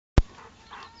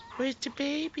Where's the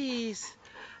babies?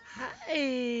 Hi.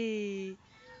 You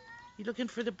looking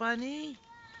for the bunny?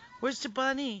 Where's the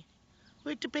bunny?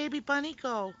 Where'd the baby bunny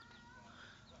go?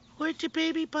 Where'd the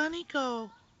baby bunny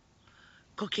go?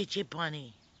 Go get your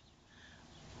bunny.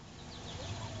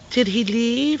 Did he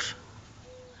leave?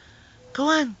 Go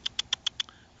on.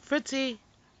 Fritzie.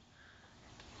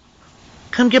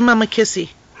 Come give Mama a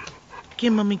kissy.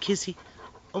 Give Mommy a kissy.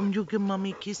 Oh, you give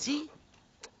Mommy a kissy?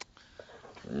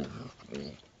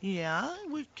 Yeah?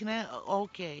 Can I?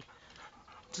 Okay.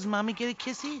 Does Mommy get a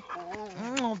kissy?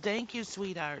 Oh, thank you,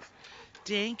 sweetheart.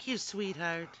 Thank you,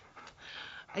 sweetheart.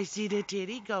 I see the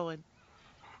titty going.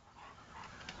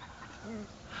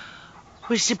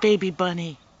 Where's the baby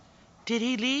bunny? Did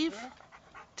he leave?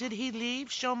 Did he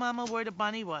leave? Show Mama where the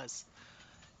bunny was.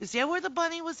 Is that where the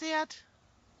bunny was at?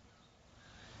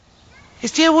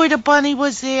 Is that where the bunny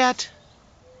was at?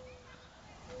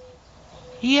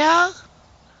 Yeah?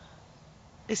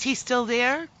 Is he still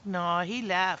there? No, he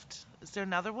left. Is there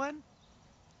another one?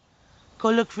 Go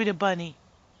look for the bunny.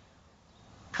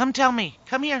 Come tell me.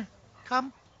 Come here.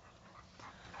 Come.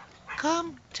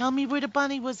 Come. Tell me where the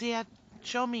bunny was at.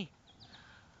 Show me.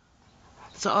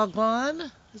 Is it all gone?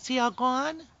 Is he all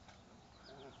gone?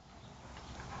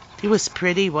 He was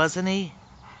pretty, wasn't he?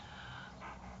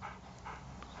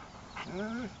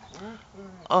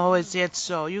 Oh, is that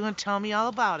so? You're going to tell me all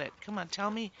about it. Come on, tell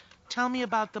me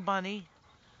about the bunny.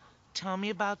 Tell me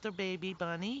about the baby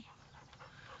bunny.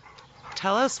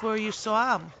 Tell us where you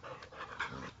saw him.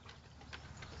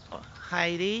 Oh,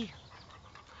 Heidi.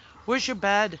 Where's your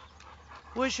bed?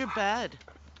 Where's your bed?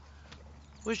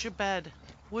 Where's your bed?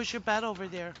 Where's your bed over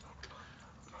there?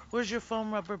 Where's your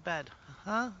foam rubber bed?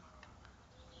 Huh?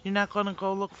 You're not going to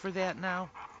go look for that now?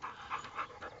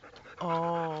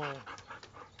 Oh.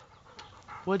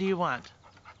 What do you want?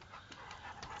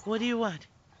 What do you want?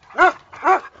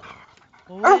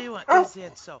 Well, what do you want? Is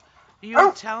that so? You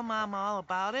gonna tell Mom all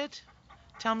about it?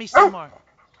 Tell me some more.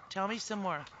 Tell me some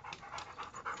more.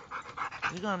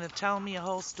 You're gonna tell me a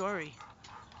whole story.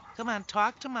 Come on,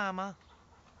 talk to Mama.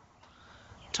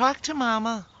 Talk to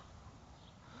Mama.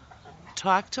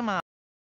 Talk to Mama.